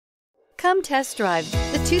Come test drive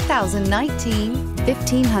the 2019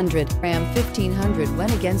 1500. Ram 1500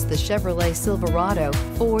 went against the Chevrolet Silverado,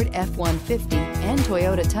 Ford F-150, and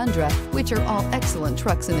Toyota Tundra, which are all excellent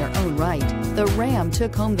trucks in their own right. The Ram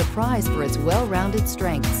took home the prize for its well-rounded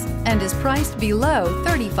strengths and is priced below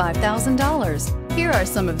 $35,000. Here are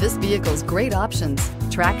some of this vehicle's great options: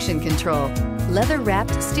 traction control,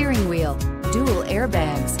 leather-wrapped steering wheel, dual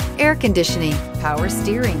airbags, air conditioning, power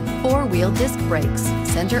steering, four-wheel disc brakes,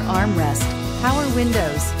 center armrest, power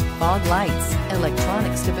windows, fog lights,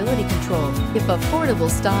 electronic stability control. If affordable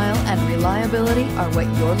style and reliability are what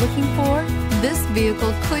you're looking for, this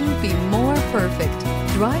vehicle couldn't be more perfect.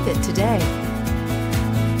 Drive it today.